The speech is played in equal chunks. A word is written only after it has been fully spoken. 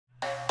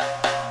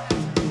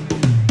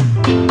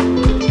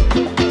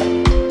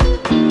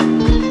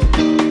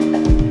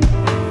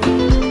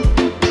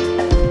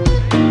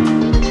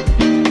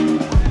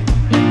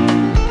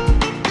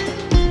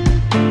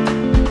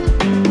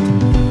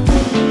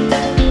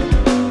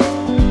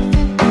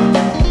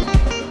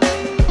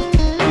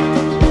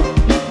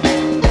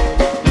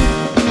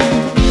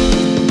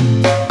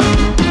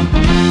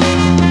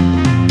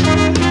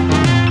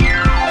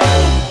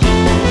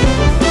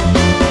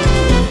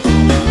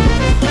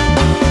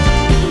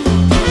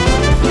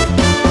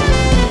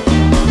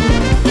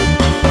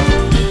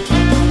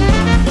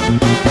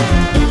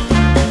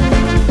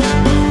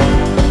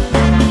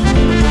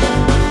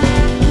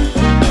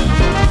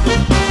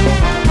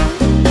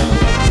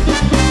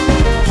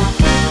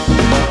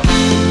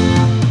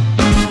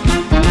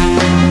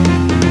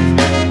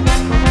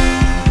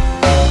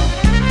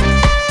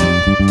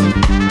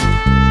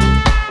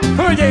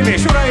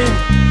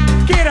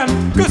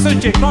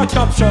Köszöntsék nagy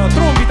tapsal a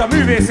trombita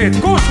művészét,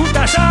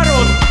 Kóshutás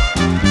Áron!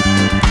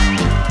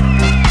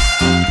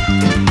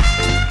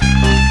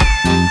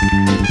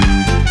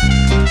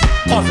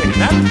 Azért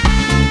nem?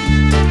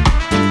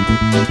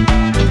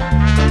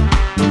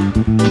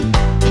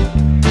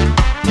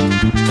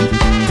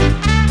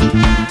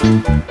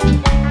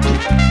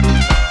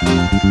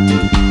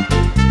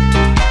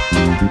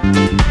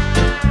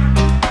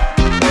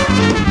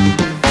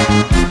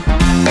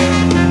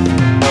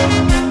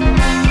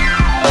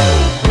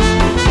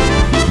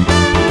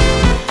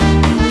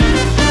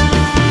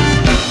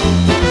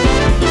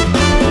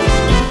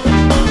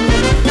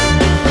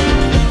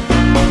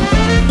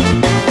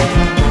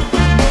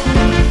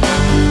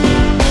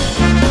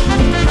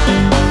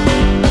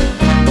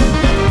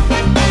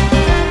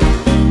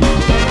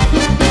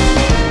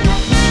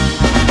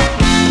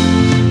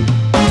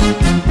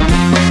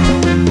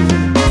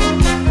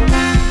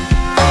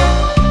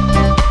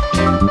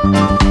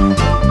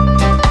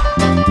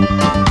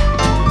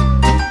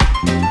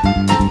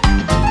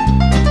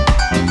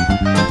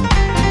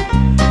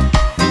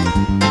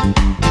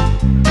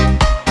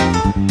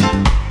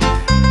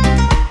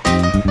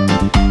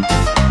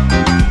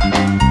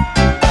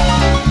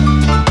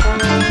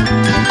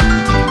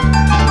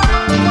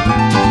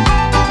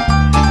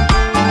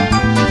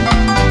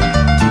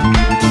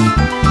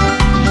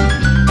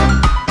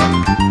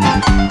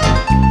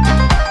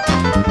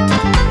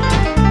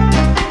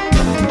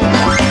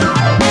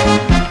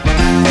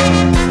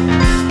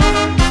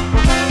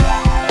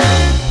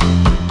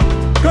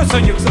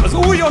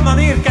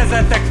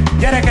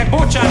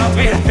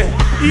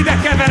 Ide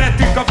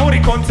keveredtünk a Bori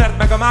koncert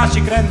meg a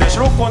másik rendes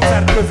rock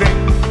koncert közé.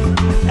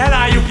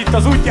 Elálljuk itt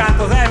az útját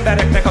az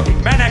embereknek,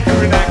 akik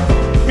menekülnek.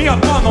 Mi a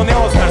Pannoni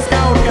All-Star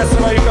Ska Orchestra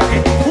vagyunk,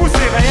 akik 20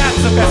 éve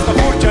játszok ezt a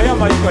furcsa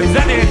jamaikai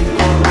zenét.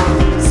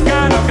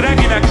 Skának,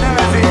 reginek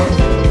nevezik.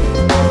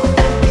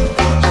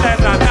 És lehet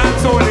rá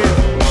táncolni.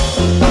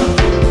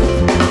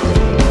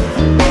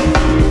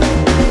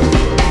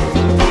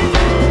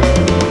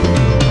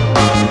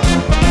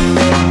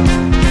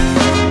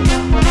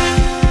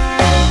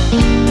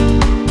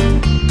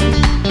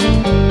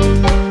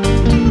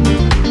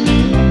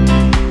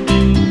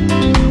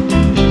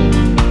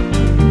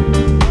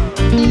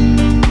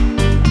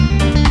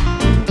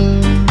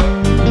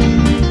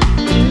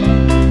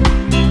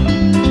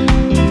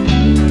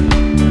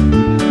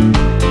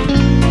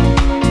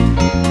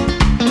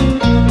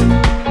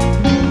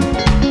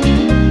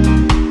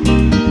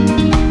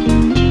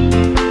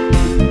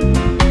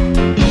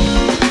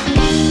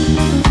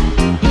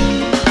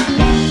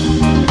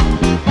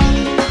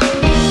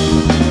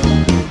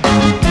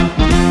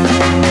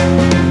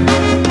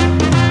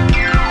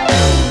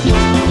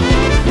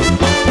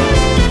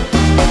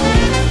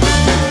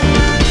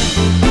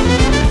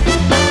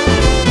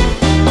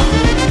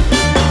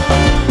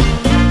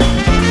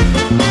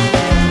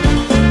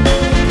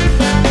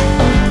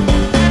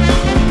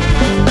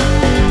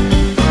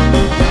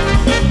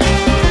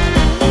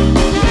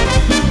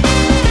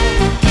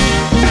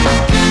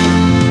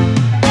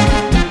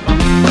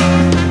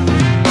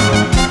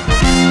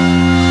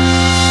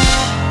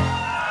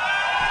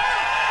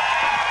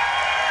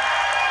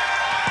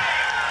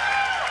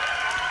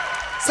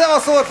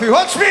 Szevasz Orfű,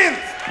 hogy spint?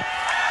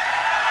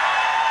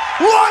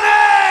 One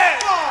it!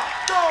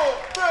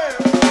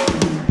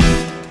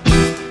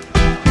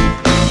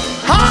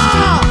 Ha!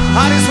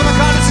 I just wanna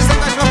call this system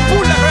that's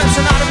full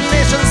aggression out of the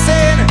nation's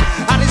sin.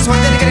 I just want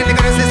to dedicate it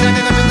to the system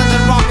that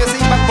doesn't wrong. You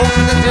sing back home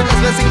and then you're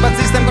just listening, but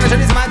system gonna show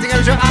this magic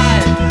and your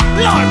eye.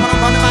 Lord, van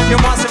a man, you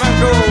must have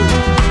crew.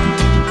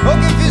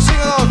 Oké,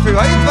 Fishing Orfű,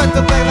 ha itt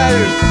vagytok meg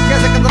velünk,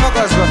 kezeket a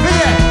magasba,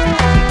 figyelj!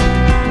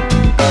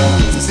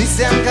 It's a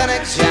system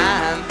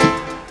connection.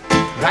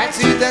 Right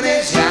to the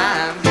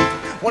nation.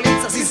 Well,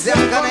 it's a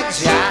system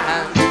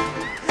connection.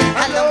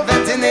 I love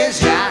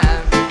ventilation.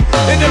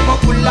 It's them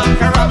full of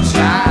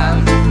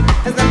corruption.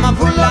 It's them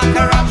full of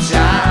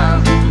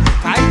corruption.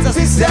 It's a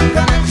system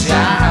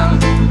connection.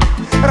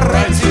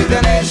 Right to the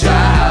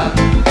nation.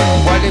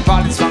 Well, the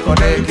police man go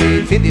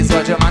naked for the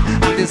soldier man,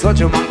 and the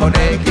soldier man go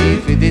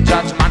naked for the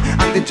judge man,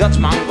 and the judge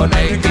man go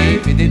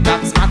naked for the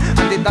tax man,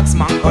 and the tax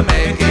man go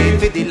naked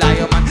for the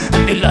liar man,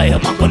 and the liar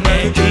man go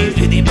naked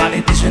for the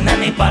politician,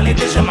 and the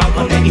politician man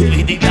go naked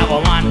for the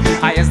government.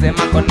 I guess them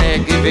man go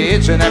naked for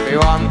each and every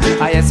one.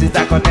 I guess it's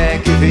go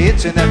naked for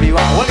each and every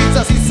one. Well, it's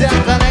a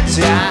system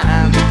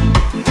connection,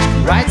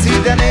 right to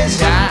the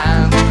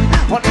nation.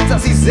 Well, it's a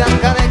system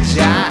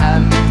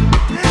connection.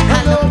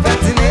 Hello,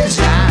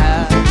 vaccination.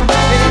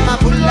 It's a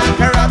full of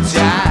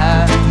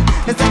corruption.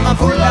 It's a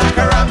full of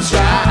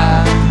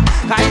corruption.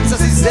 It's a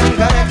system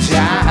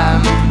connection.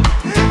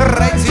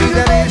 Right to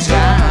the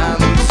nation.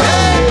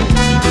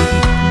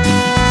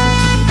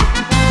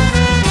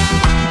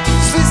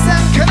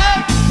 System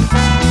connect.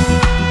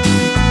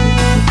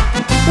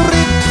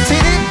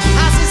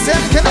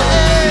 System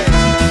connect.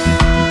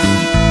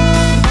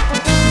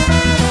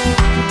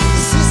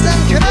 System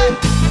connect.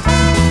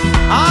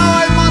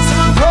 All my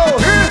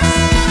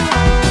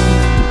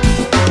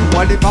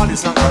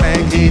policeman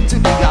connected to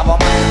the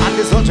government, and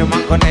the soldier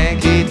man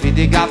connected with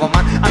the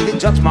government, and the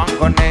judge man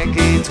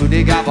connected to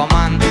the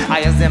government.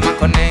 I ask them man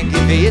connected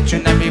with each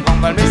and every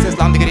one. Well, Mrs.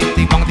 Long ding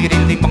ding bong ding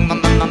ding bong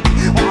dong dong dong.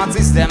 One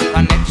system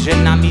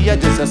connection, and me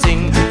just a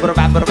sing.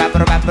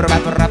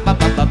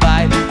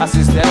 A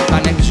system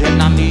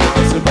connection, and me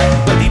just a bang.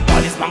 But the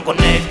policeman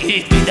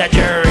connected with the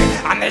jury,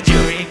 and the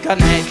jury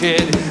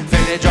connected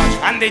with the judge,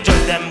 and the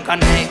judge them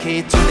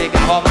connected to the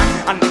government,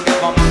 and the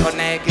government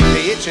connected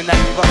with each and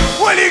every one.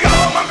 Well, the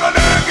government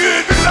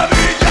connected with the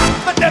media,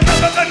 but them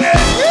never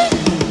connected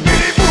with the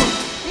people.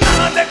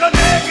 None of them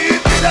connected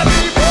with the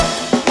people.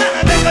 None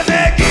of them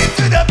connected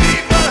to the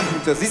people.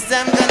 So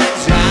system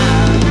connection,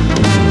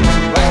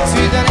 right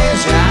to the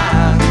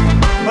nation.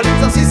 Well,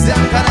 it's a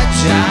system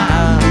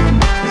connection,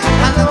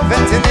 and no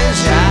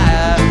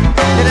ventilation.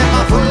 Them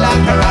are full of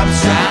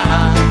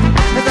corruption.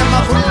 Them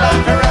are full of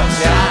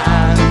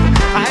corruption.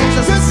 It's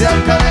a system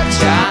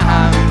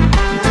connection,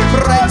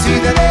 right to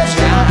the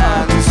nation.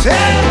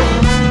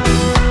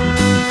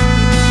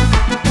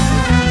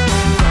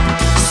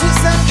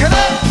 System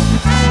connect.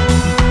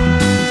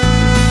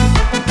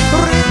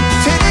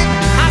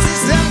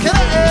 System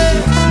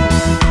connect.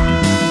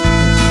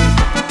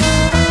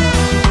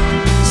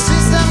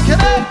 System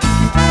connect.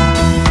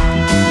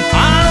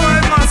 I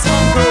must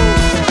go.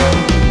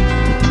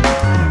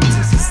 It's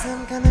a system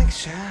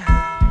connection,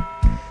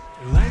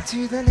 right to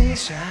the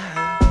nation.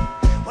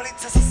 Well,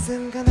 it's a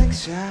system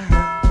connection.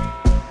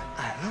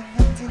 I love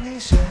the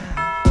nation.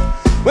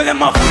 Well,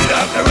 them are full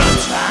of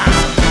corruption,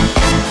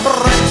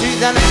 right to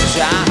the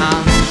nation.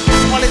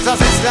 Well, it's a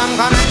system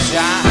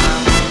connection.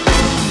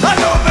 I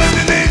love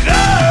the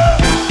nation.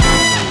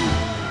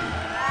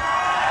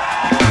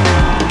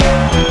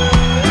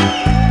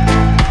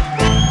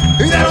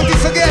 Ide non ti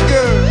so che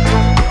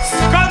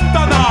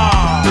Scantana!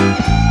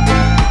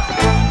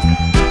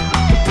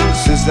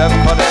 System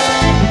connect.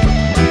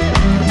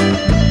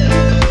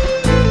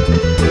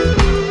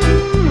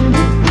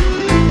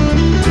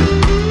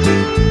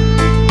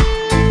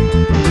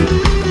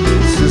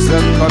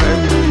 System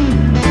connect.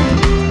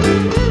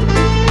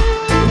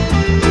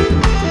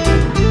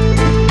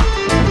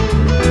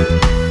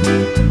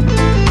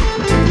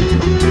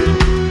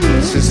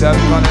 System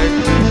connect.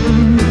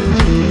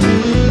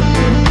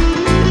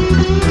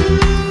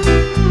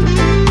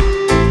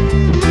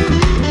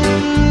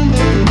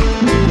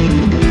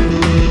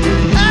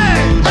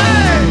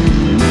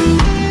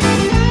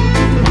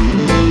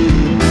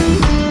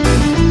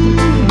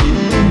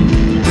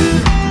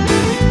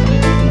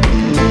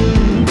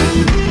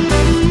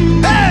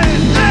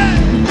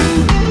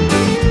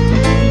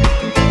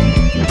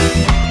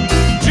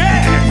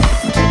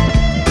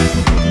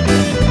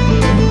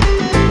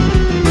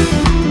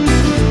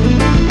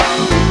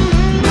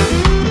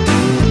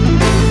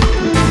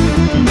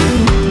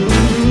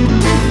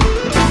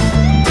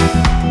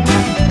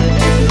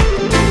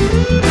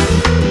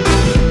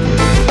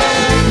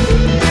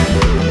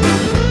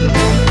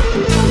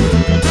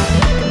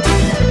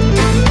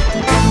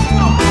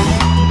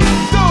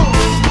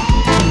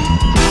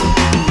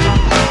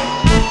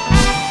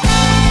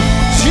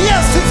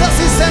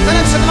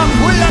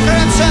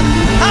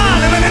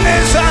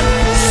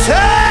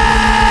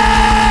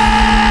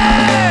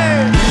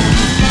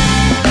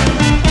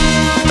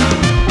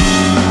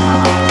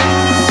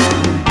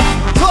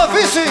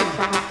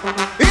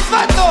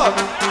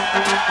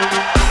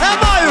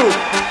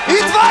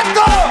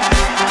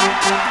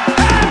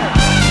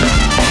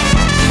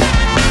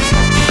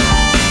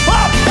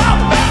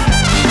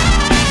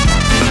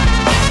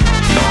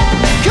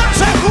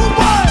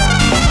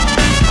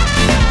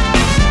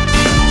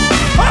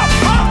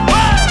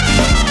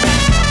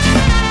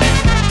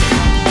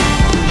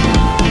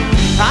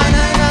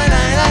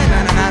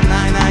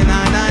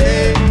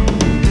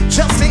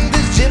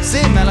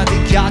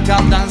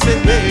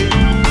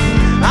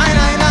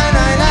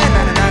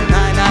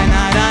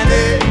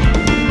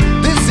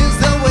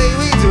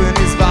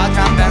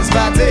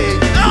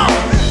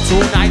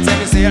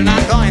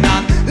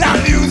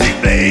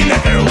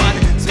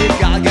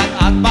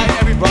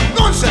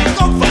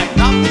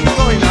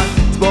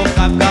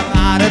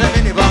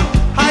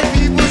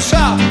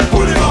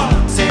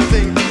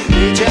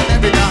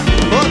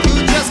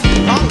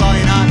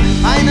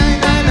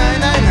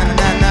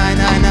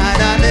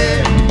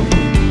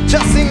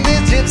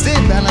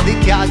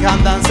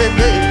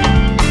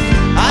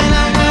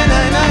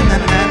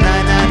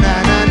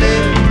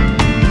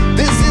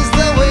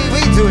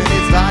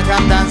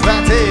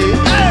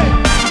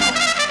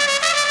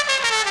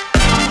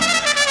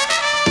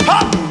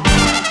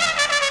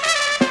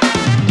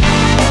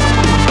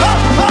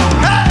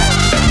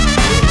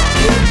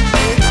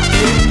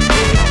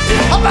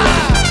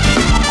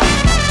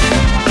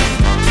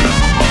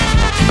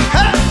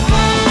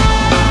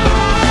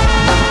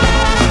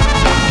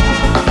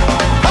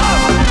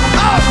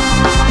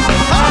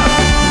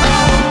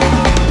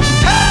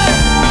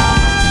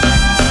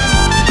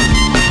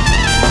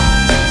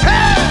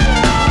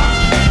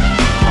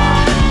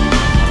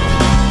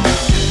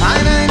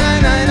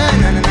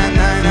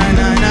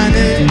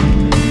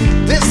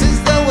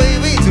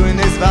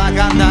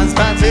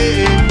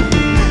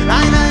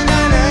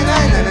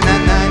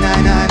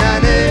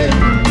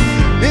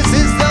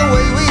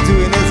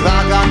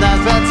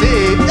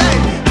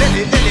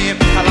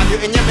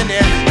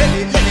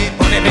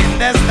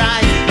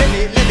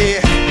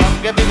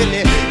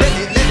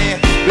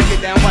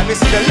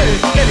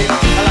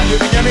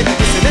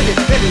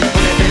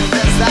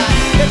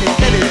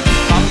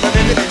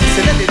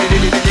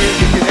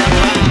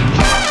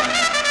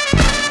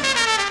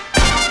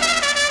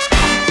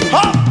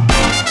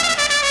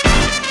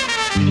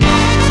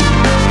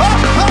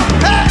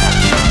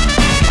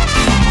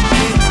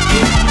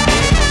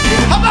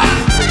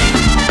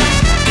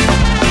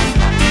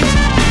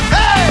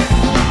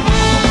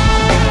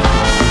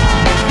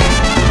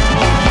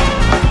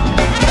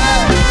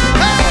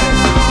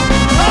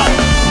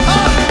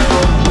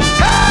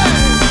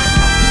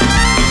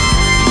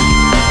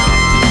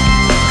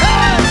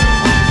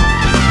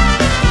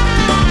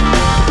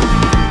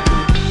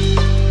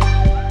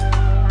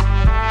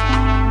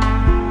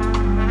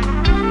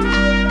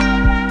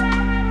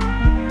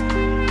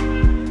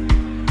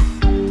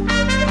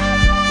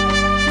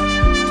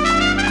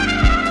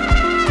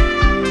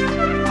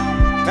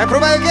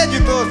 Megpróbáljuk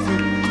együtt,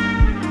 Orfű.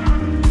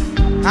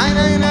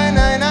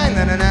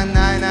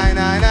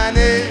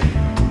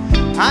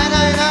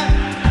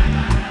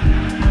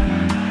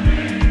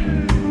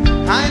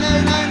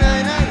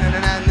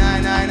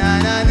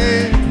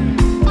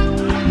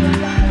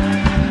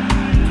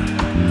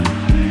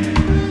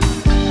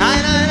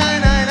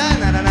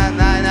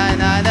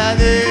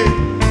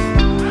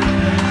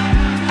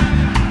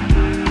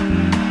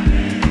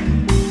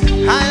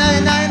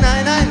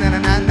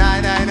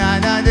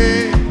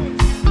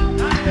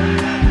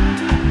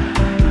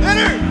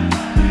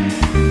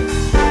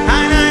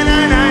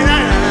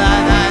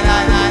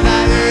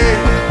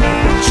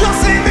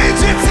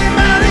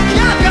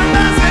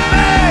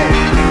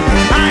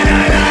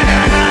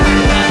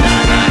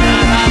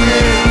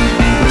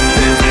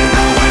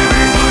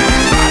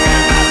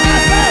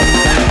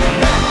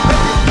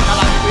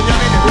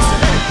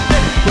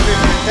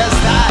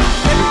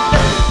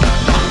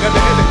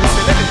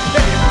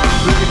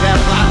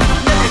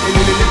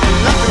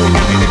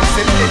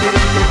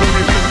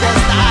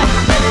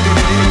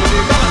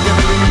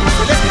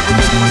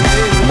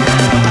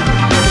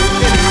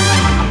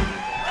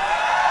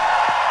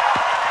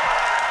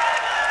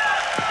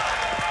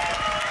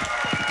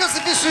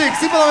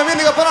 Színpadon még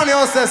mindig a Panani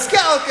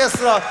Ska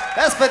Orchestra,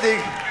 ez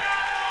pedig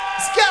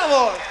Ska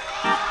volt!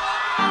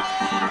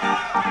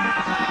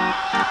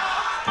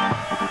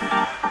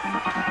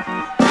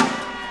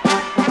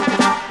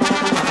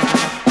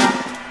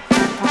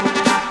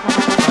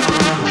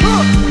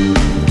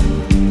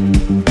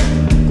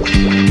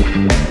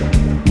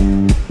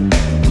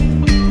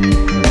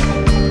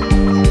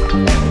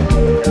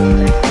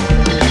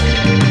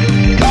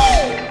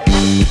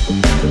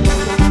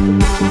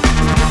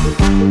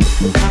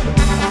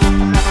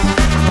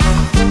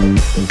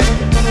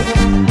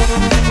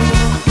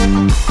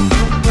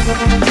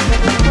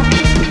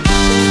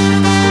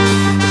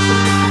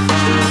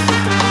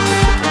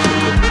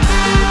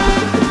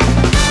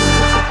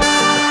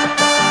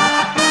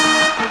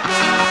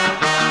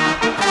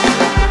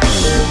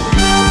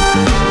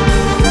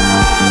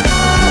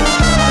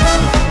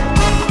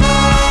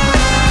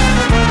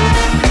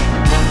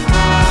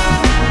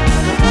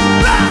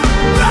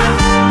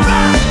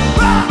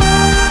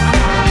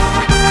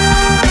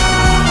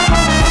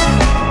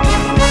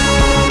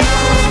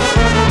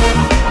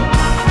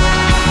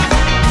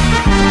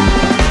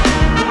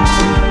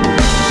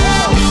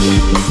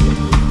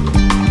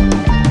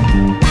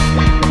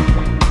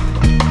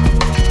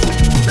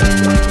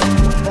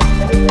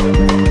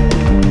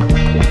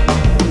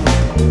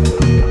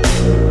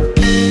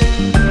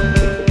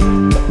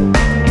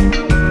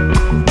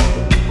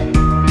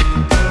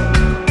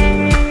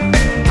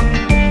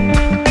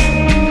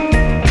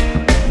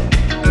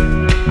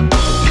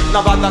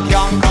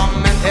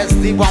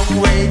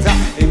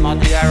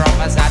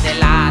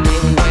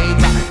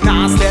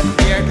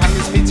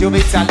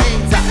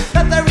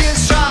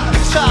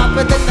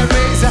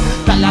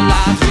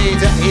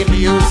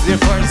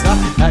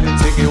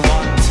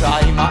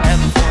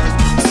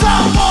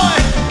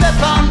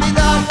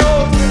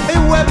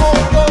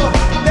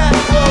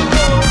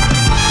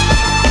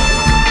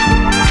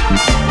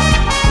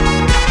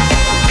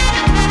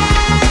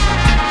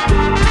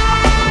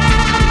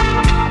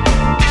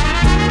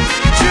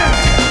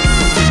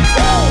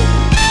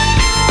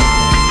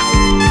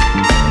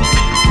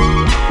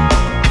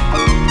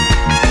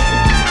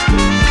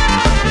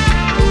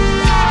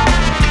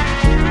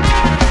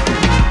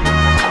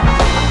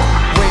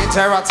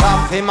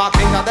 Him a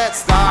king of that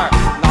star.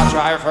 Not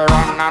try for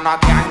run and I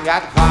can't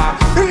get far.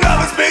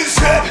 Love a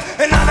spaceship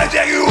and I'm a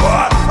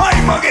jaguar.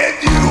 I'ma get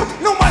you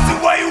no matter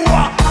where you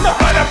are. No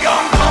matter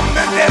come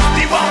and test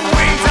the one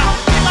way.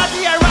 Him a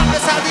dear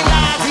rockers are the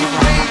lads in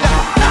rain.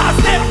 Now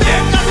step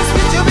there, cause it's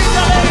with you with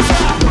the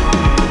laser.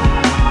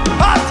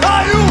 I'll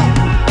tell you.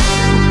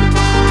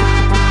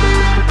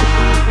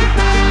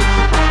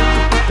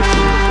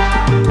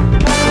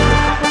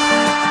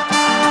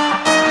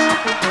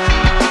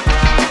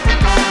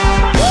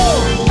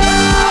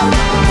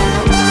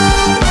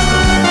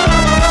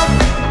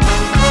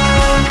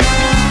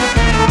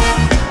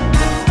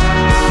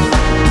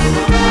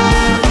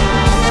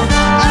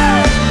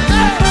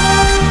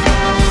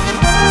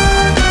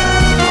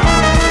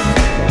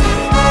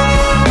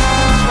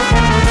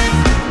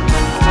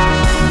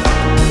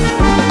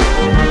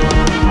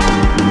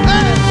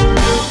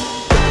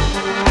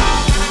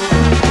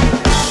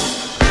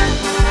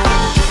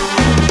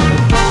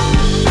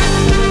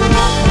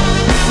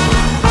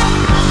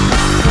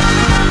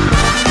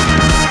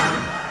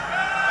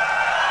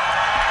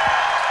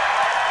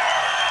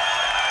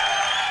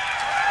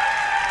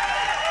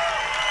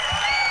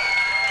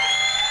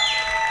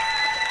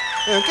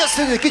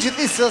 Köszönjük kicsit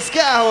vissza a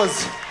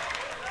Skához.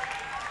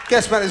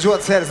 Kesmányi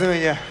Zsolt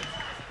szerzőnye.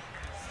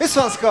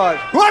 Viszont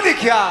Skar,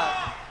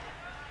 Vadikjál!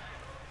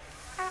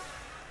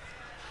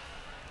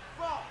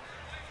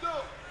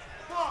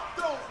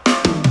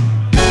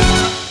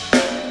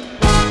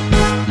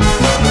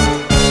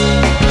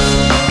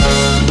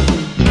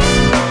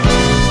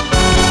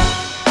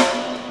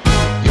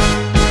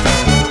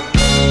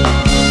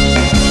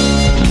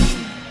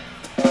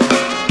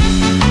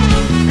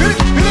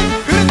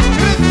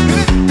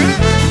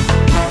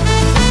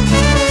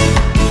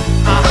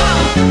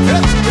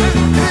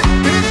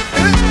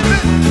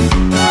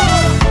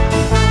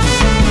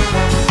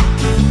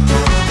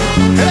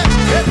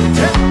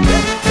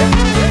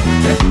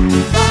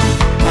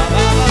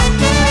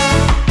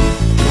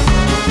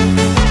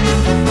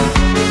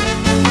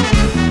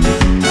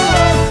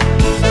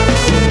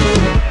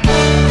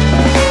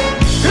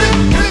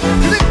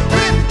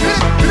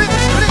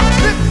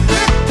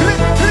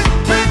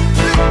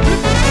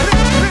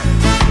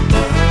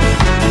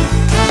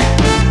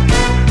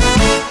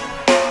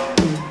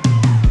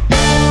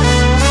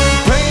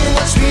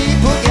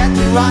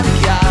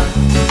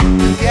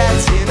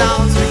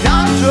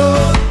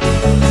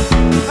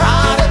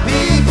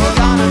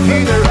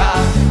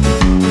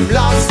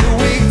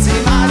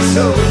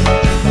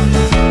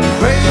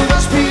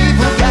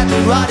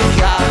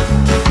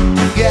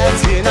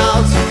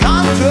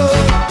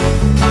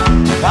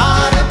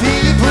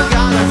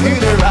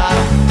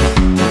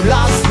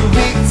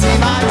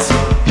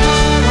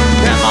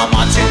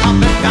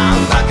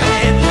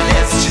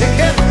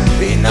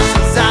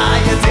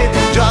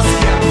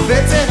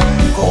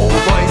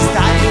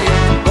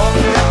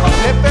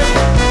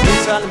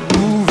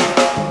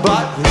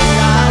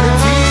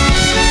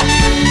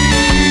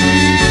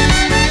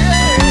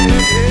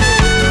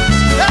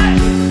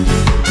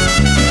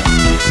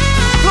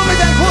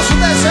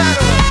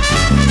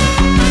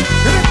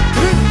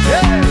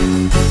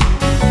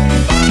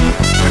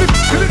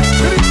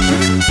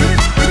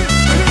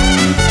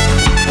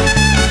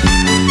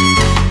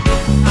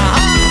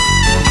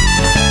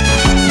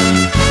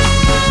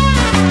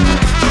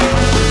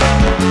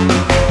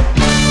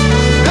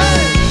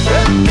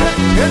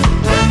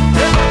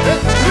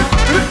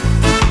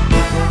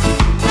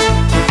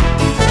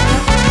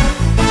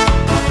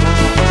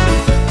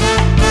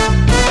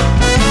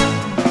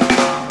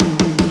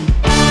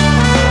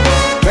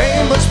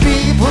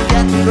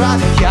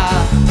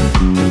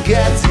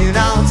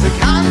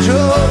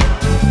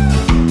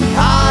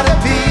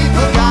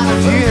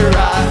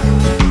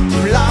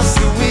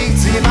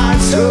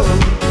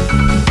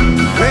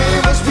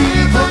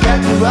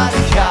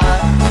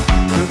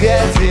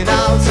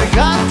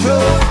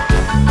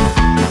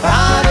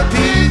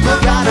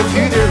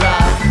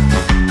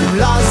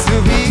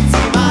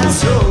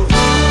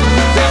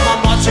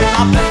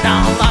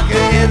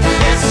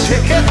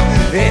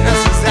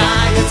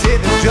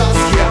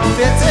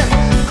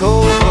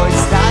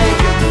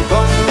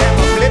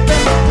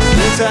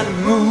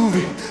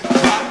 movie,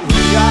 but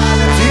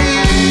reality.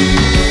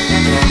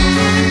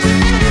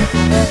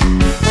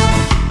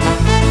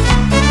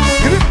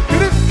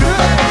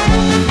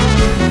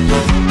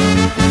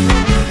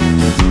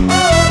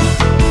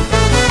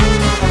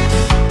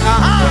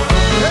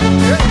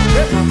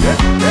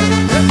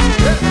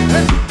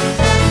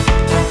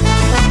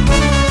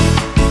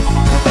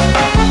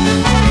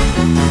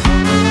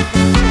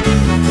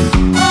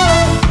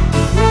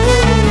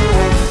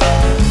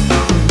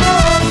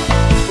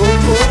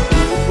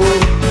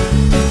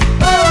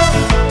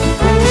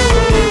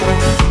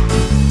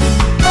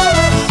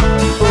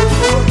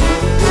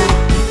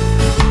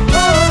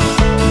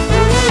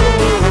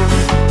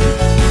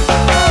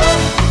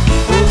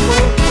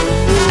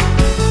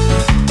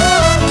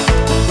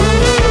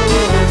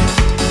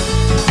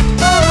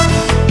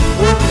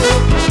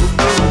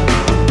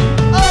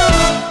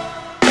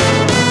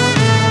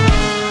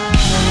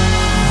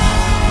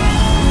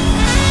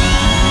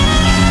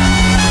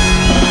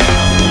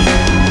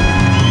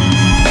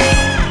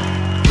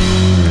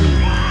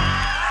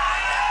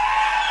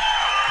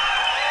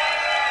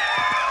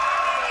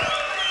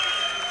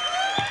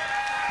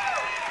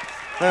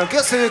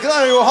 Köszönjük,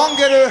 nagyon jó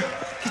hangerő,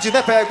 kicsit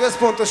be kell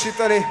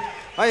központosítani,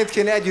 annyit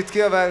kéne együtt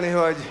kiabálni,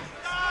 hogy...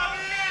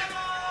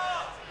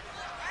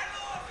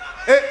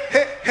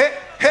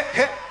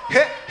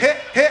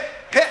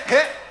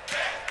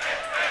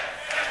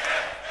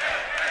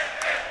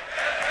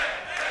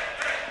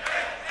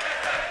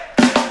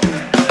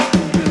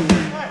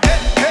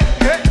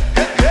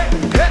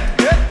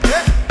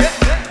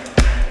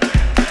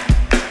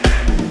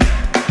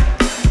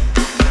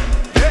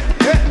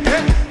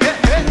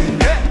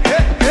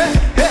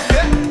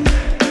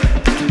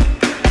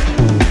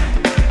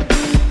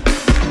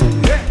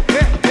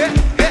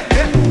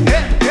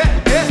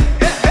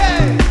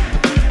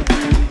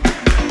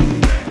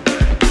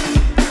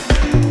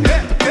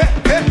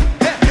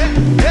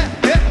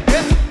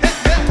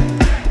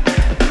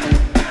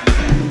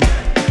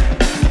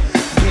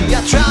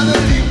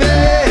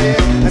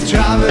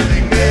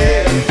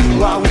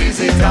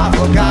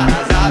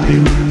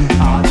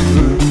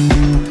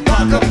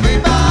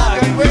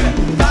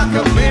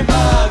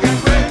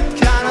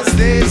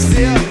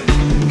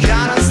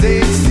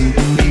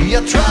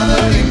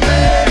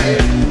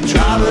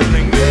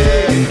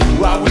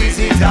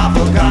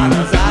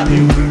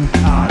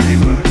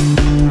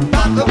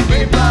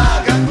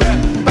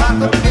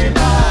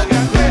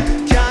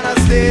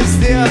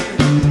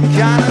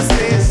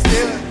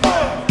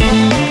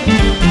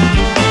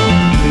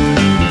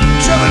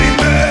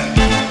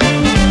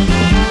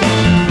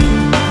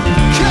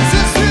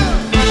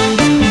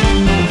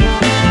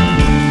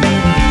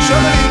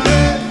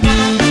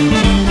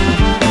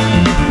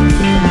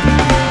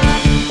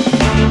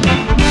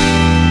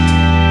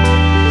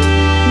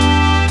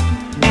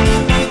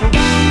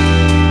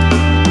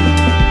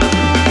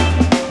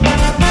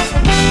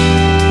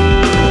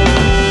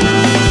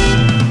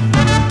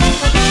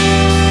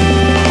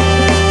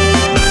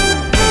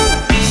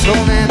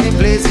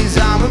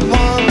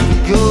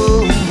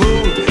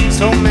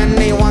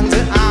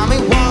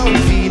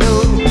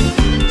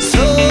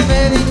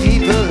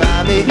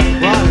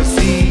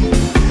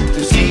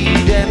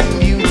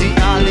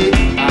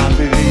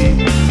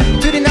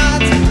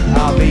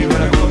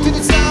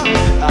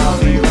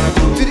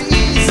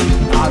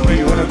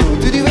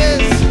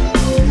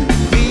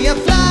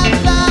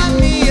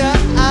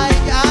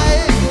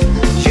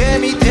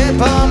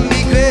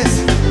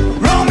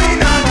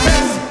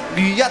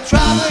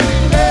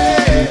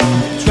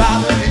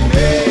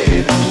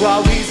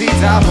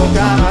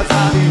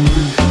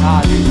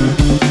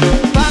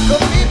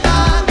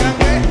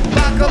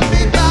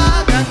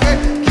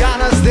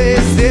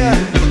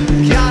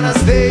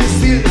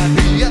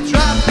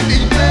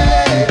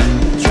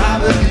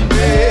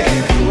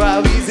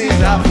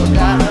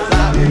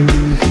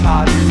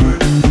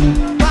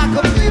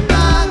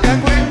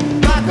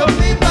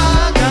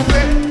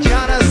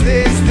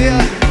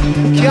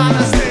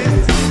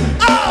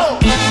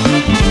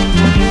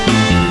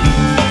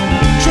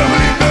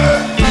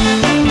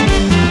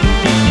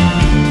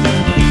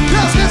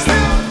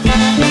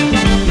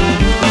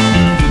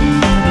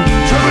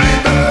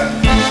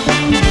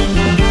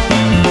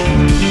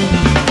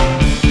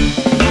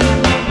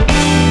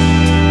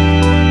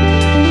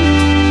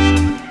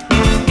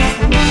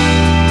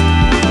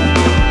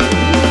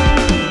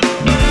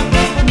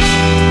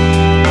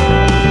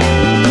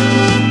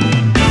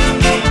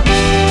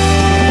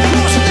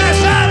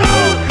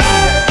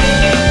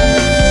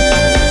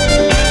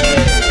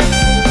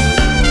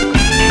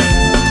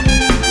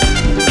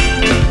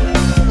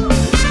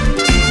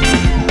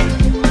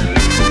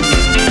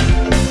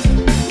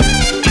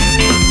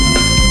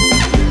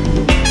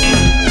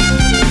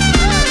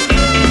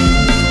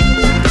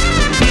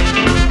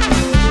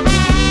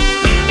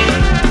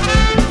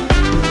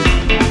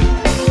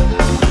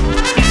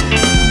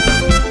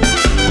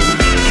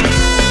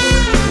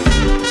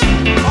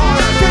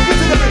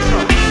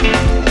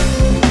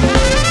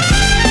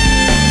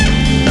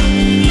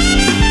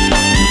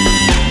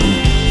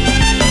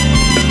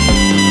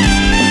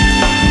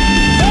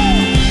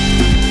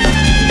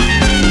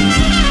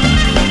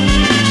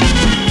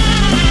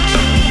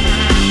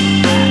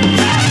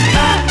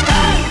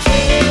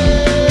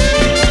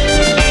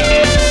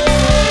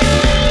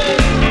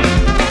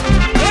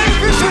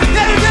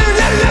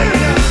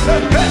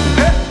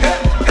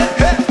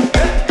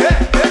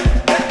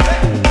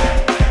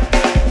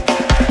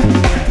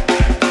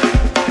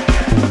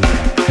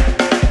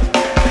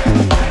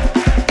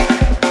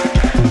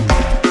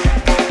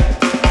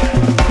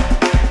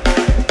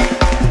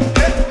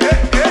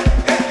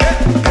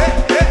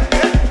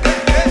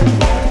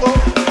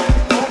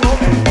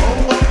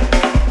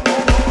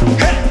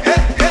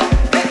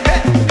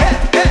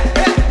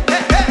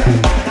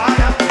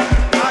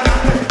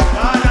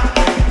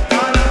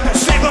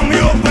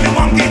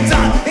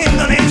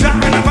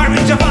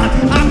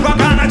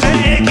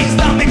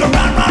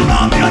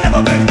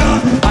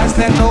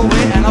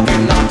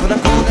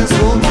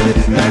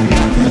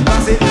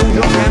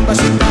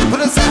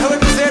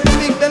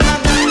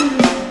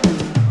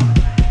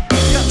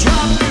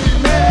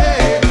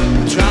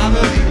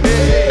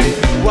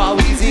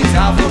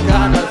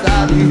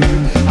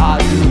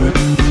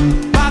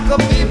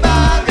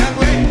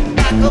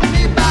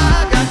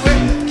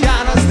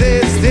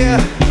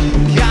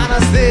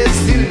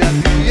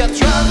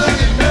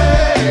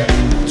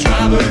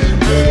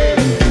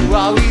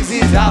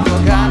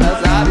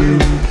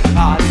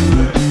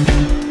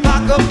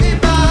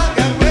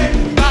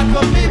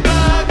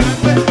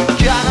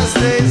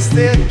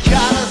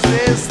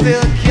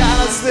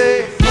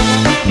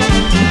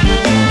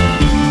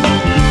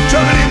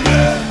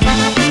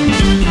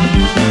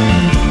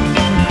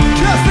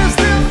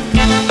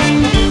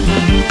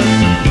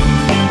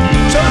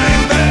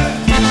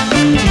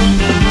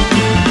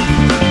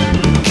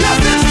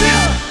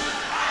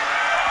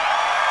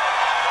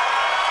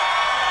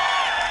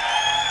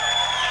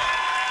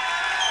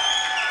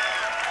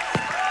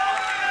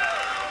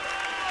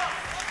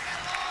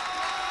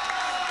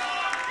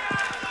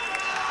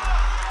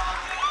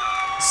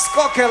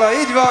 Skakela,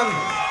 így van.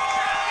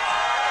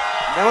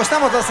 De most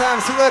nem ott a szám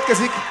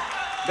születkezik,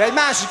 de egy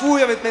másik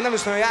új, amit még nem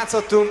is nagyon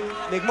játszottunk,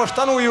 még most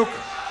tanuljuk,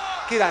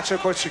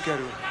 kíváncsiak, hogy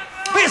sikerül.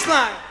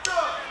 Baseline!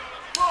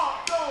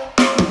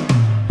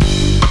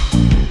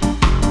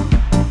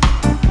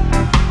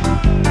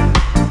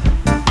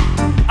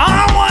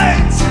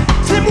 Alright,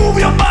 so move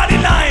your body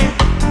line.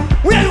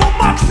 We are gonna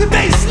max the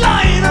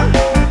baseline.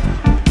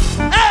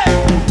 Hey!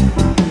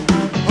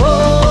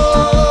 Oh,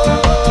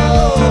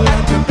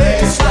 let the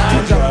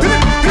baseline drop.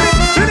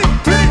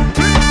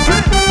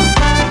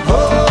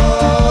 Oh,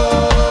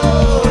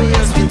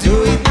 yes, we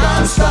do it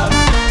non-stop.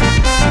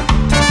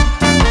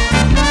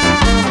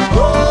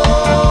 Oh,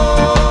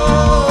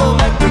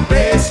 let the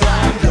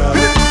baseline drop.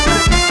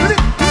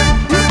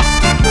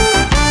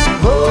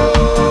 Oh,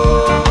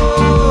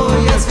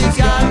 yes, we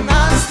got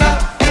non-stop.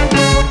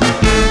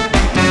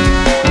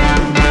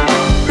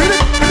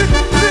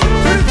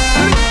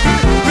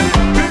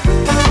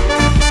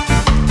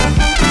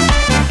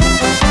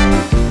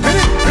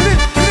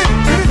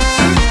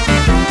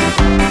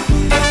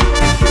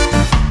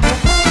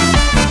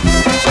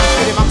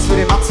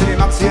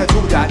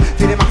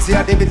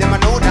 Yeah, they be them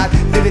know that,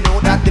 they be know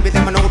that, they be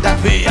them know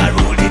that we are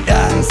ruling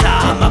dance.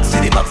 Max to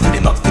the max to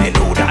the max to the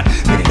know that,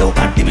 they be know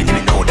that, they be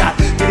know that,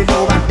 they be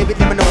know that, they be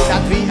them know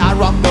that we are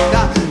rock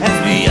that. As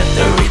we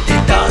enter with the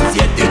dance,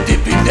 yet the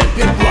dip in that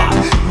we walk,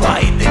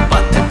 riding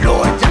on the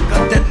floor, jack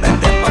of dead man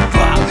them a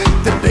drop.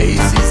 The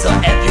bass is so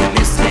heavy,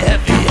 Mr.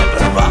 Heavy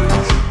ever rock.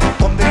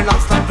 Come there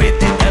non-stop with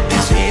the heavy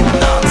shit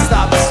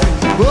non-stop.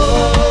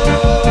 Whoa,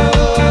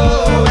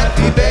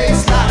 heavy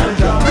bass line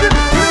drop.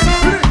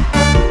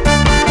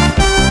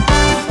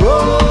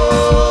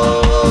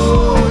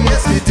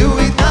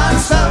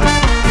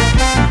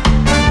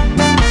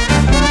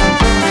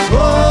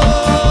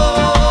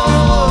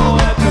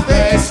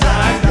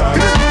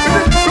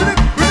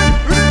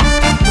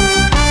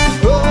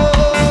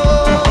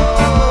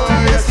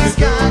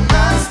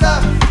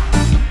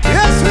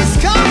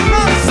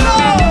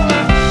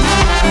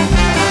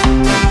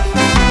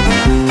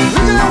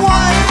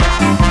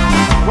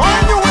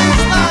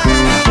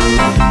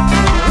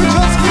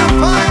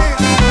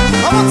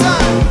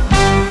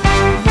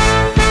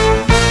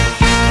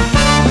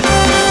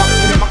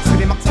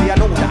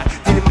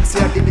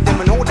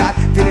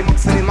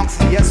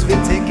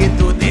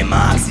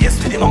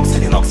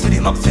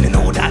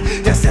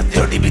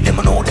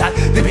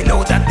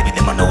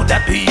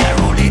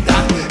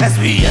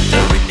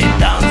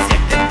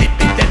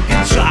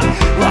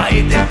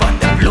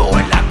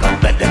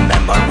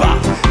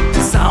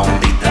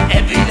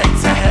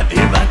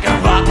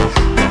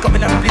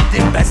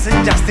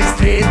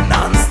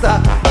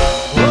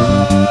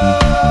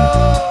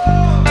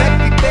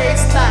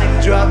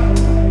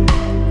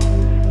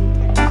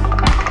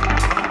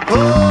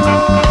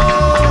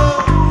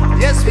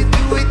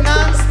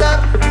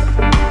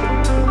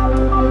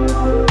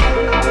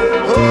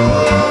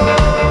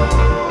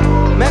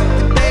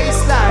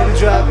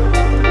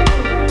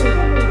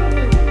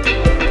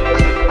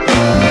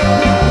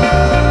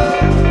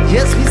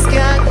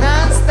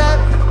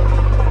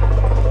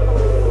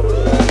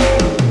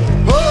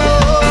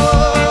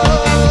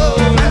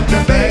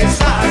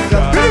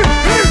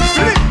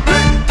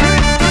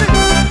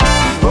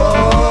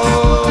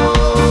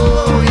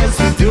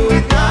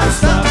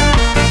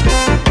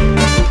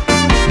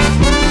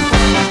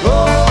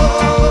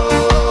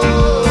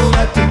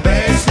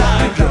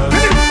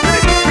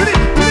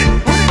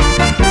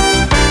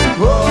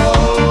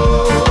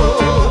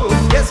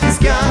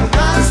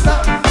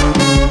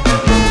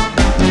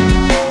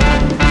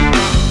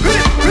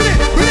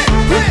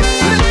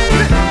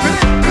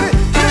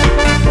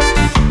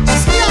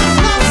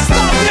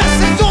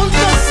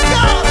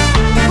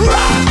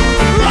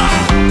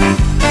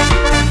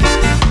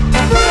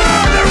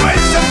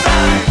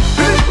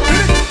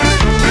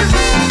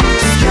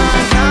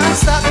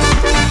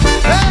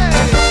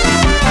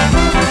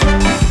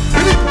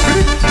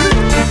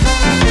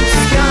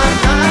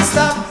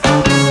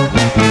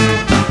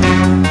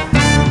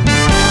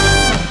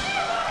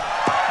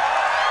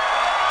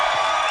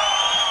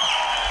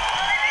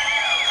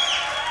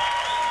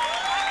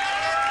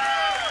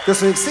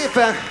 Köszönjük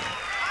szépen!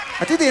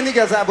 Hát idén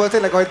igazából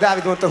tényleg, ahogy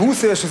Dávid mondta,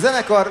 20 éves a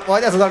zenekar,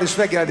 majd ez a dal is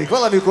megjelenik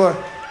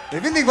valamikor.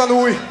 Még mindig van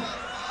új,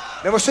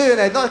 de most jön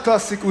egy nagy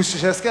klasszikus,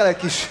 és ez kell egy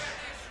kis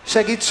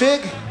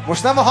segítség.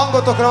 Most nem a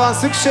hangotokra van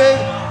szükség,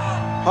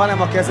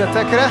 hanem a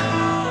kezetekre.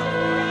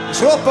 És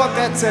roppant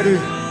egyszerű.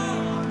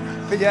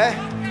 Figyelj!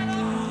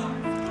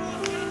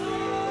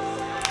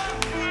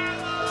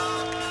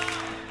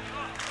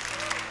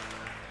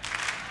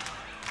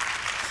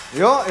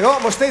 Jó,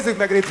 most nézzük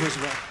meg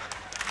ritmusban.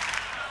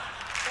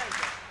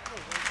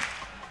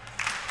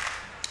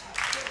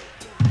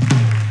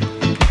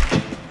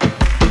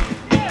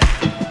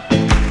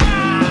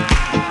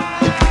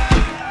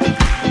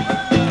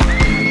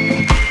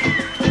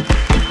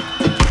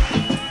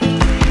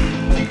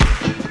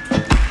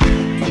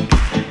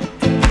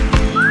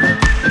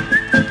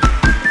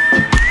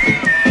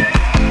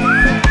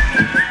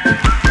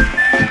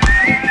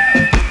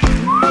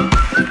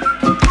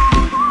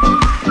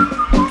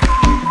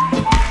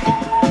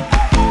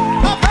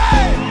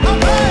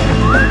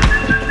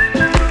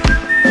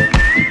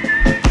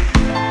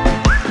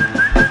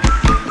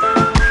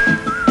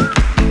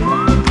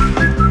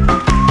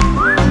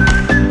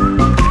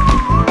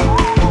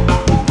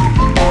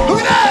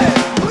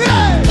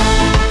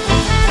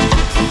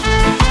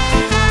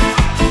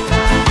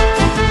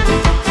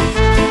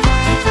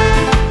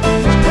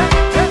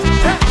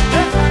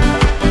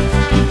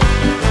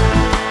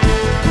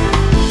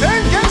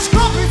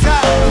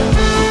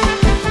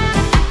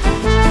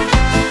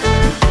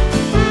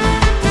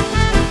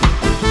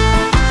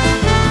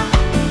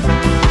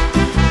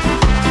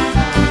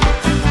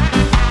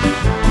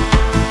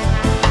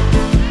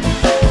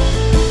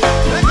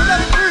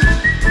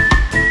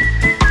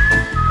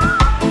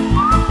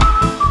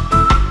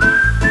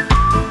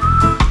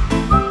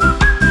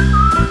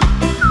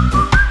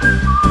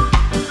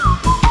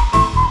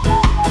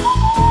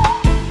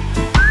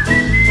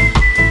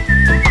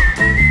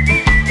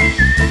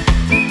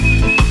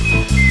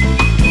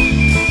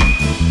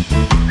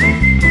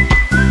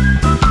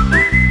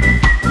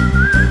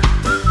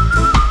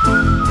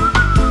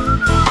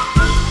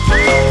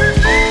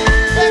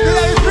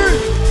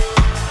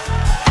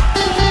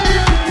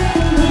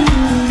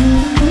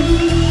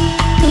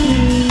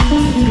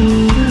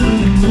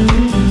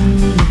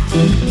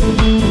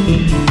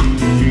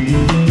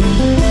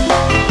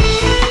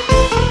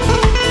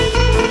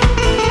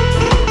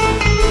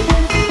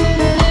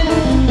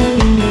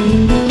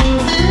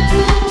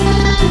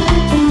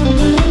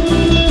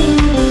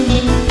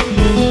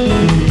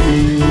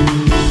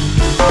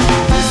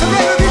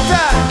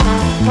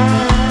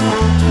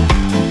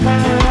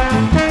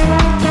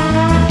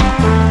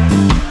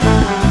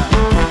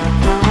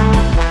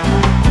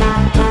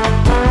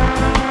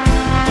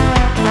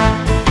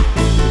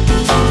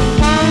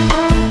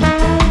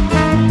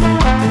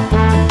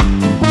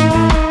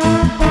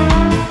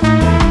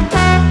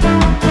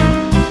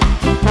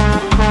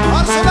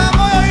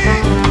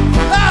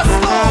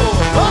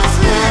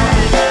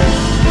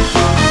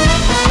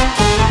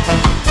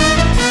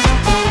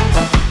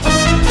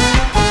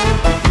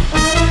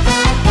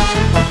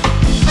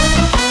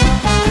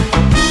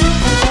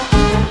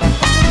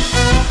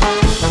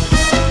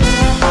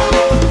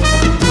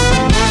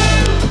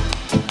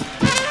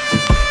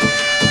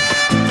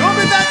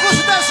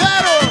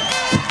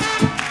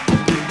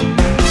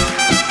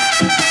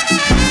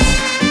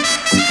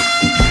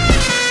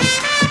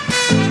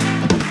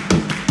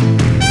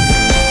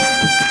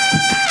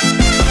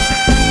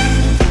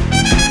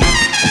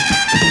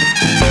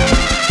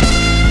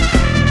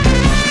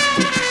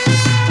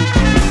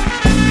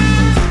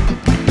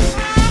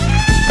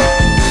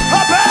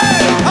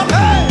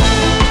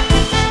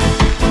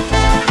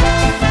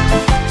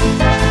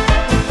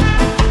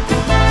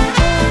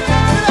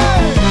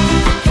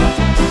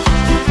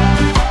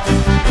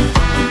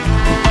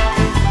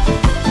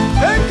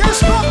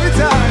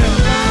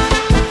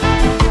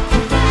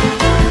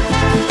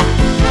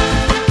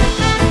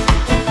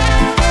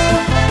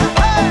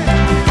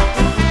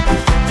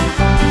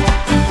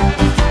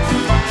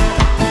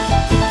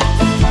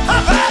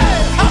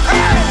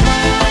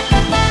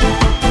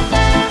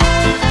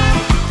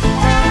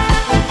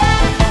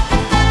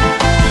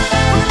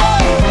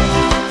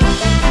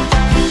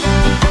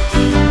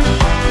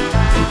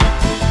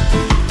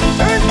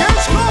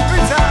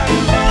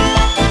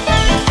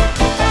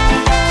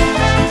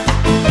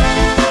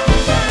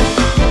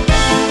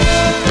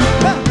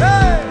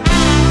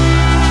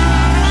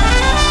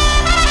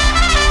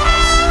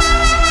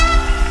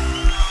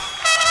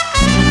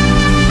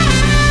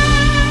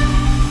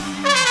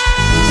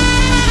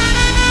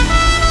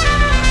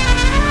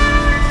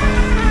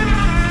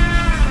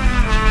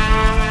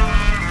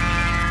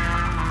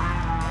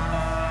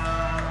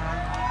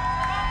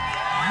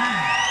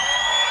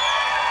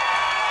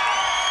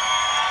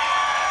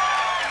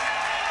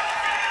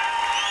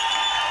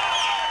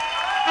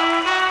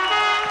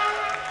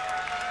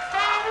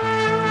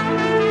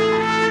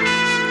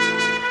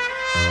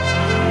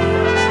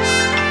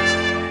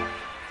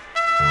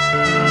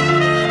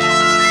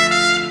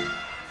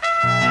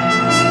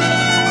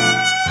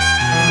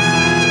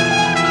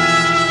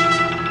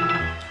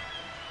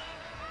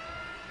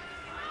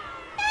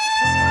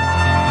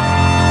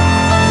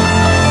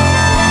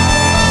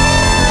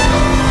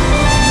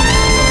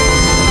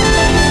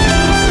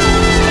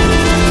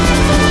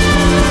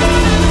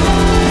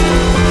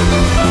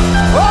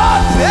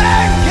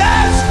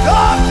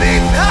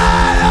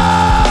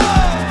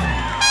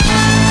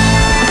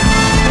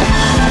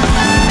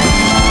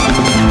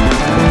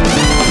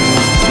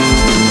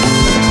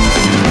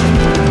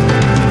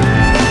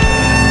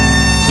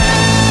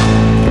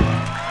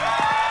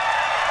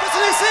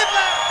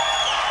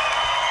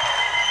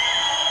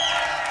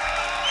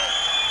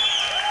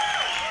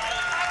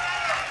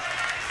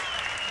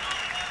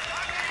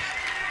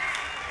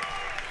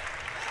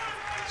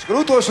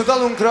 akkor utolsó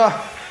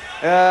dalunkra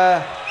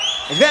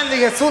egy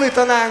vendéget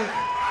szólítanánk.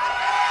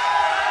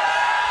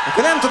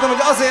 Akkor nem tudom,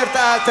 hogy azért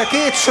állt-e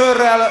két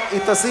sörrel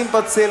itt a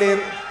színpad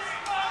szélén,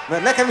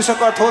 mert nekem is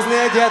akart hozni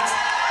egyet,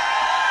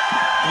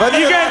 vagy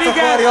igen,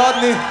 akarja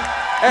adni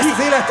ezt az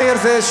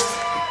életérzést.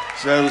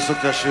 Szervuszok,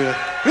 testvérek!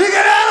 Igen,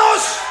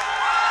 János!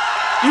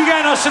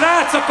 Igen, a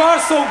srác a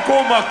Carson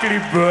Coma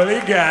klipből,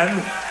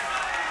 igen.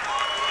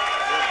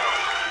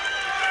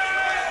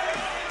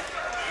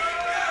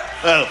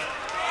 El.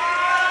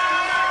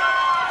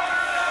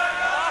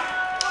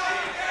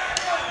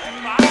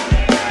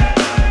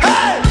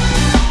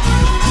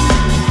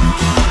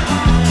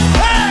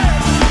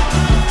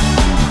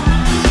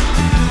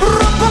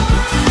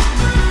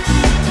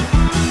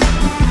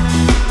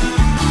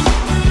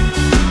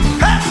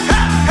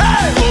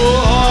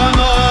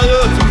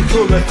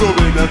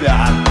 Még nem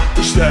jár,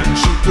 és nem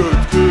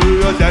sütött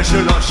kő az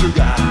első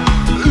napsugár.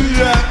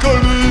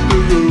 Ilyenkor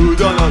mindig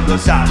ugyanaz a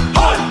szám.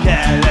 Hogy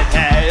kell egy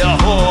hely,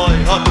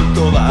 ahol hatunk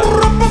tovább.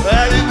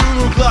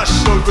 Elindulunk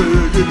lassan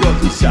végig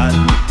az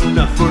uszán.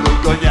 Nem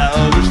forog a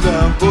nyelv, és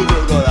nem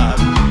forog a láb.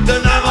 De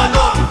nem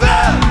adom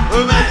fel,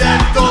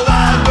 megyek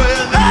tovább.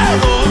 Én nem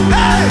adom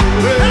fel.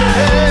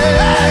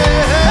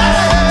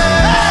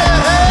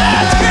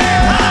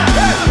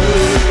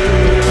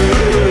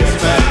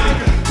 Nézd meg,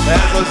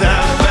 ez az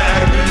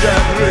ember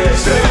milyen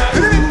része.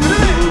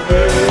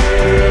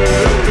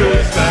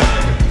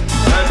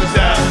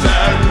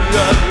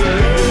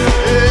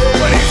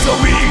 But it's a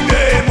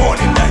weekday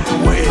morning and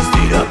you're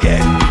wasted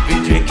again. You've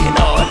been drinking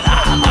all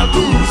night, my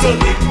booze a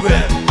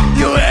liquid.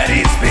 Your head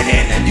is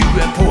spinning and you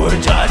have poor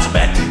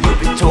judgment. You've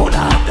been thrown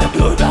out the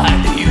door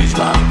behind the huge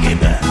monkey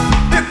man.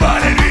 Your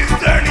body is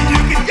turning,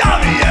 you can yell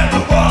me at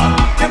the wall.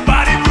 Your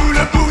body full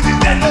of booze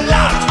and the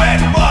lounge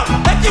went warm.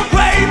 Like you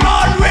play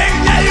on ring,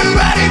 yeah, you're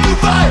ready to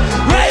fight.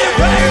 Where you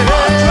play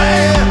on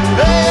train.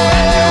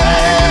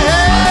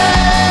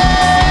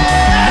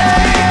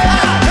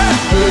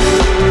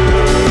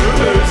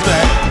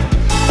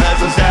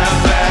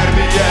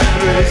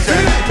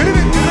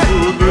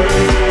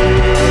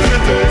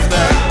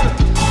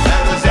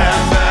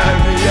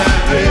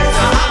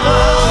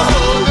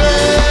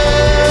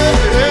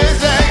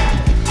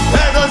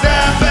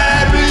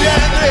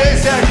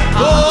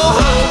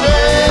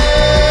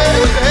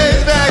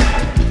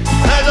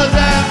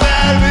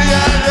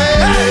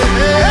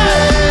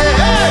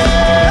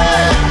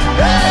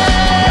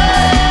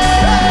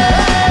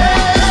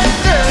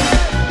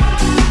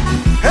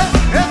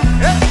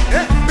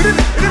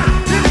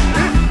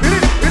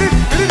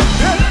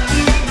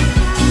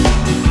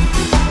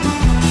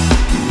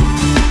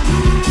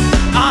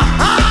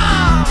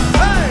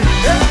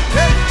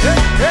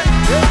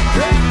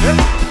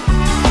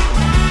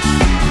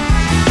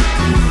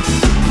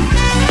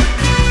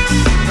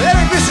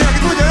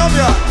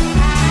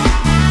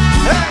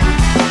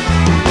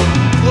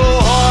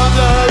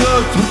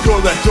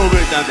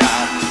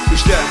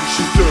 És nem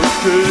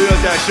sütött kő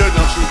az első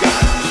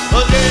napsugár.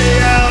 Az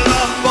éjjel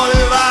nappal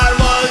ő vár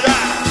majd rá.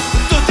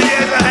 Tuti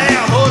ez a hely,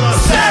 ahol a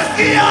szert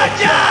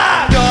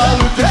kiadják.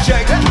 Aludt a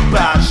senki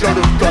pár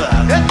sarok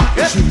talál.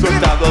 És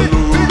ütöttem a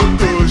lógot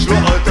utolsó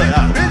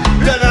ajtaján.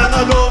 De nem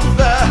adom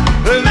fel,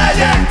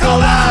 megyek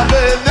tovább.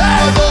 Én nem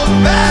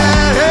adom fel.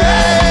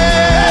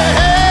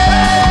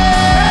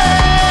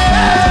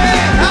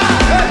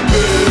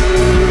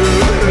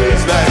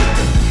 Nézd meg,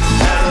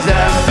 ez az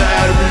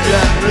ember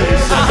milyen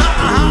része.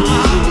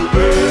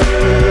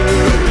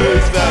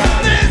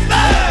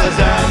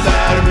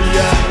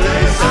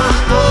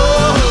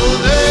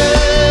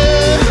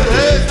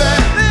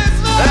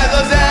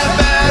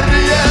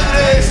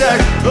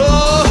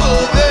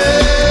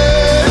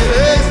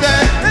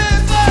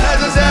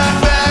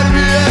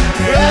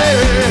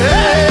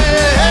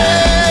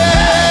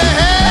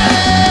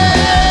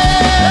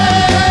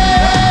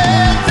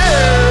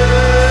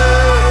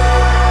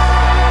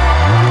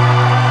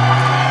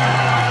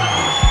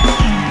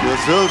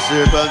 Köszönöm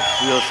szépen,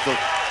 sziasztok!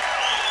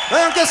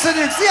 Nagyon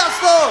köszönjük,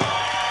 sziasztok!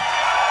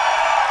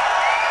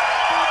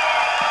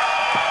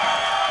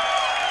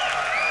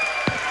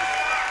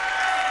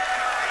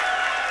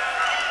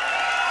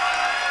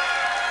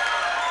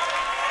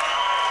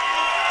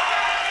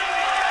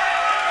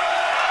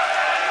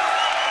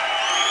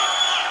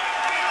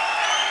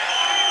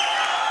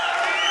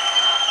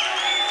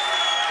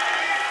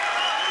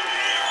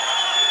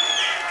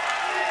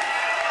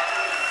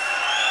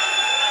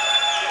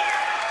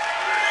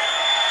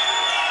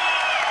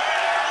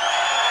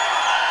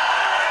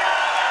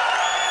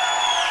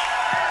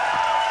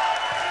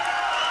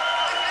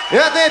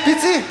 Jöhetne egy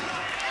pici?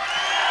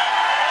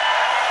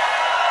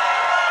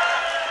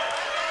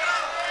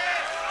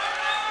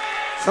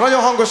 Szóval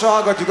nagyon hangosan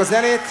hallgatjuk a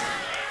zenét,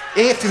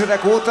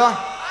 évtizedek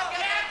óta.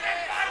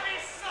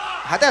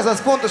 Hát ez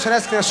az, pontosan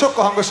ezt kéne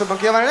sokkal hangosabban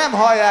kiabálni, nem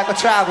hallják a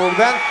csávók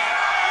bent.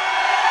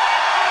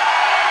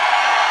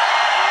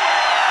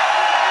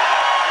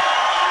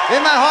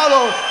 Én már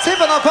hallom,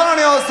 szépen a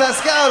Panonios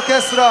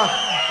Orchestra.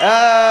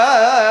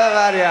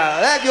 Várjál,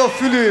 legjobb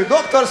fülű,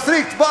 Dr.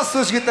 Strict,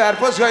 basszusgitár,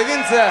 Posgai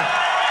Vince.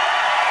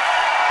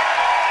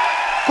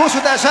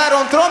 Kossuth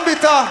Áron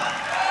trombita.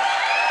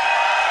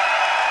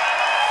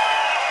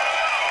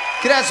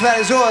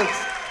 Kirácsvári Zsolt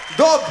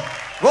dob,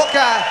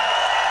 vokál.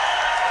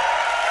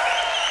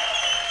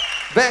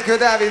 Benkő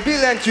Dávid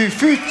billentyű,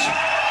 füty.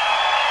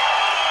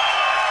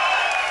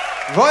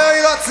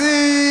 Vajai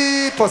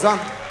Laci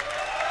pozan.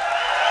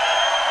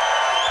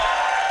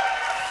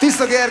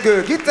 Tiszta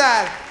Gergő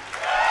gitár.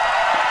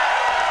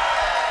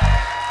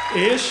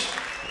 És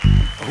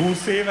a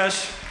 20 éves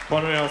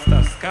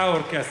Panoyasztás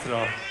Ska-orchestra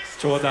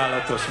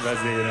csodálatos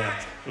vezére,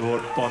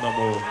 Lord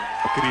Panamo,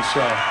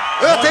 Krisa.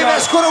 5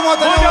 éves korom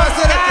óta nyomás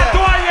szeretet!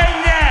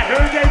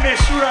 Hölgyeim és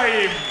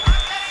uraim!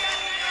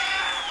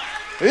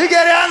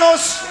 Igen,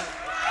 János!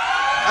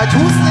 Egy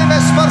 20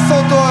 éves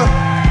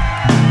Marszótól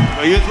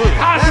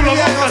nem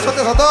hiányozhat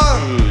ez a dal.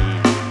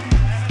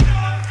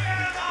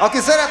 Aki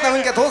szeretne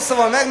minket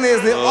hosszabban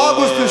megnézni,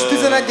 augusztus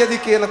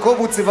 11-én a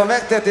Kobuciban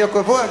megteheti,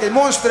 akkor fogunk egy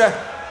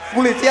monstre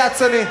bulit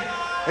játszani.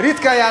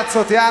 Ritkán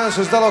játszott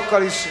Jánosos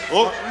dalokkal is.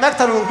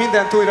 Megtanulunk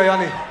mindent újra,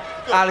 Jani.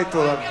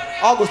 Állítólag.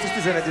 Augusztus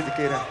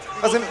 11-ére.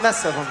 Azért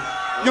messze van.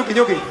 Nyugi,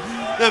 nyugi.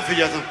 Nem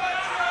figyeltem.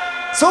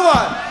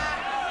 Szóval!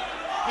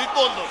 Mit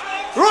mondom?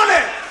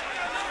 Ronnie!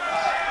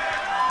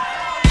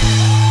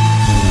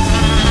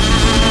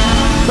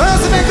 Nagyon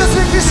szépen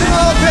köszönjük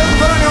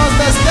Fishing-archívum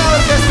a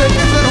Ska-orchestra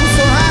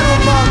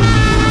 2023-ban.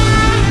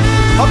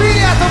 Ha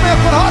bírjátok meg,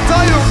 akkor hadd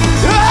halljuk!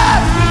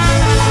 Jöhet!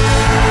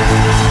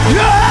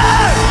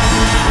 Jöhet!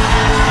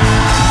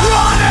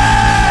 Ronnie!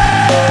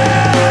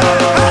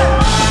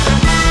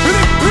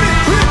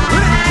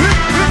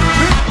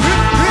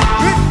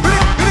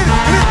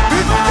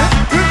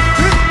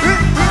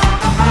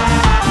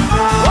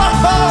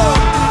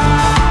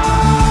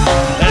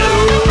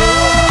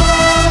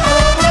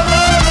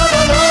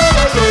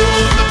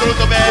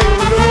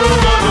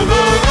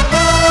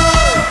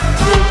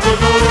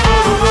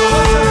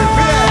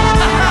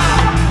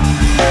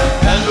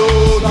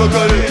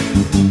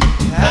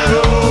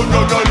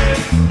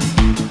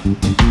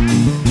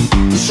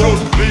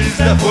 Sok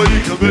vízre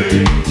folyik a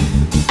mély,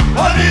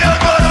 a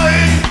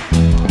Niagarai.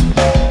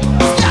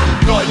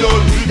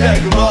 Nagyon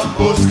hideg van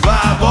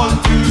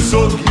Moszkvában,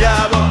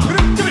 tűzszoknyában.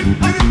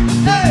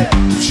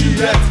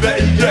 Sietve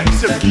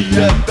igyekszem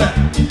Kijevbe,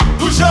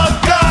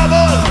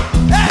 Dusankával.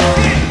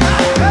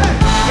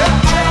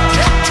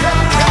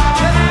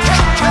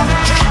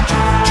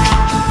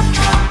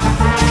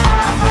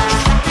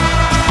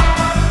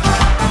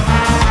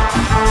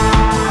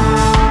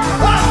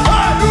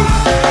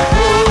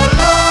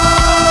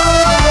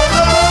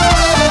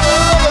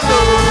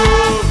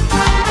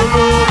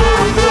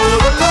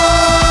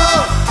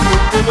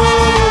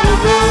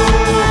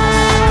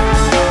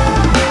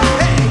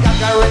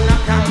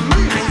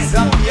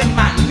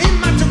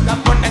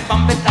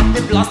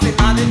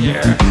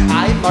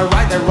 I'm a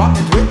rider,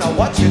 rocket with a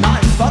watch and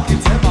I'm fucking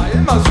Tema.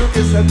 In my shook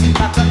is a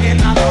matter in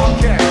a long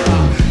care.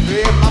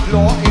 In my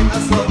floor, in a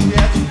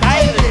Soviet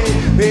style.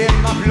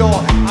 In my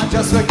floor, I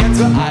just forget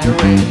to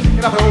irate.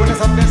 In a floor, in a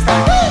Soviet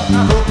style.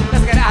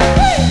 Let's get out.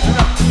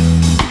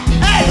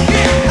 Hey,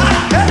 hey!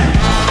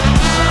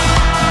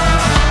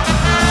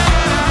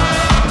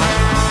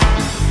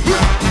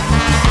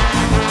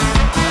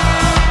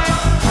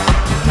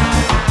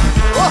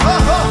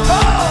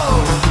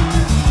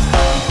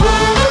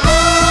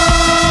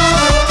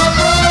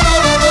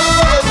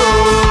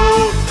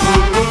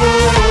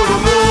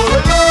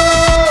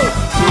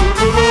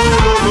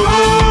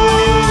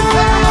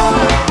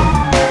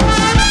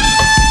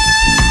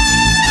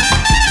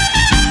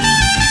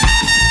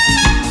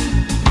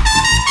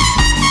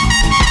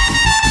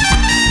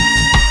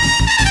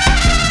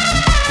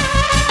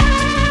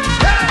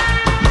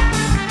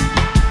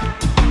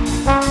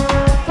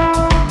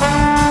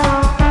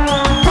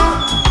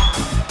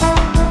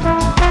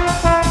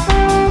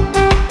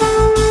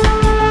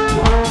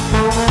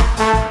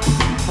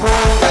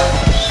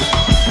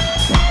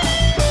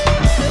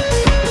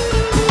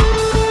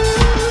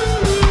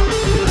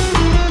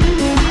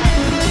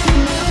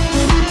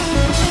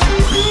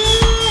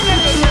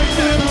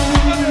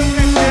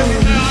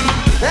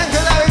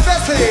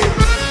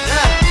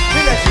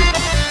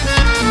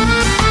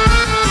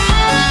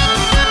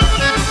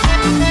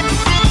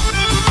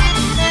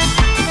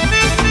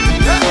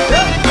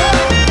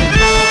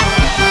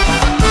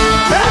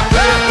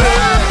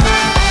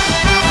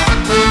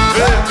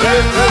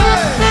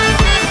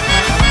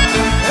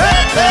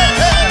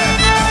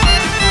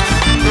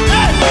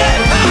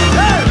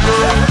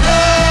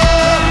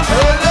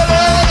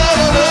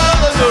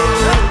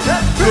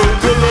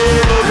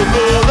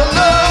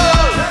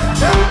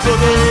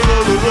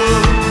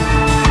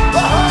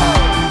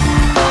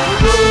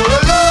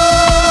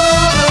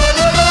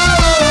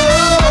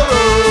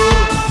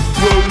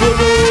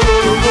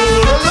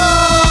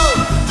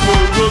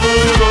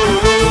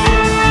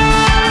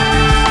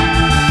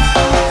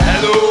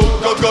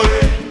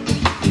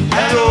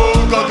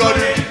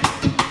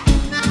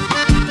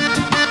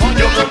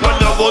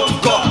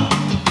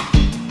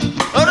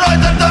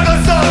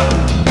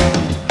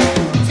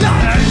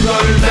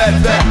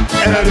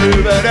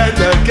 Erővel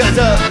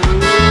rendelkezem.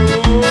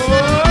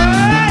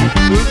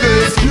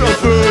 Nézd a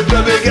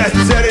földre még egyszer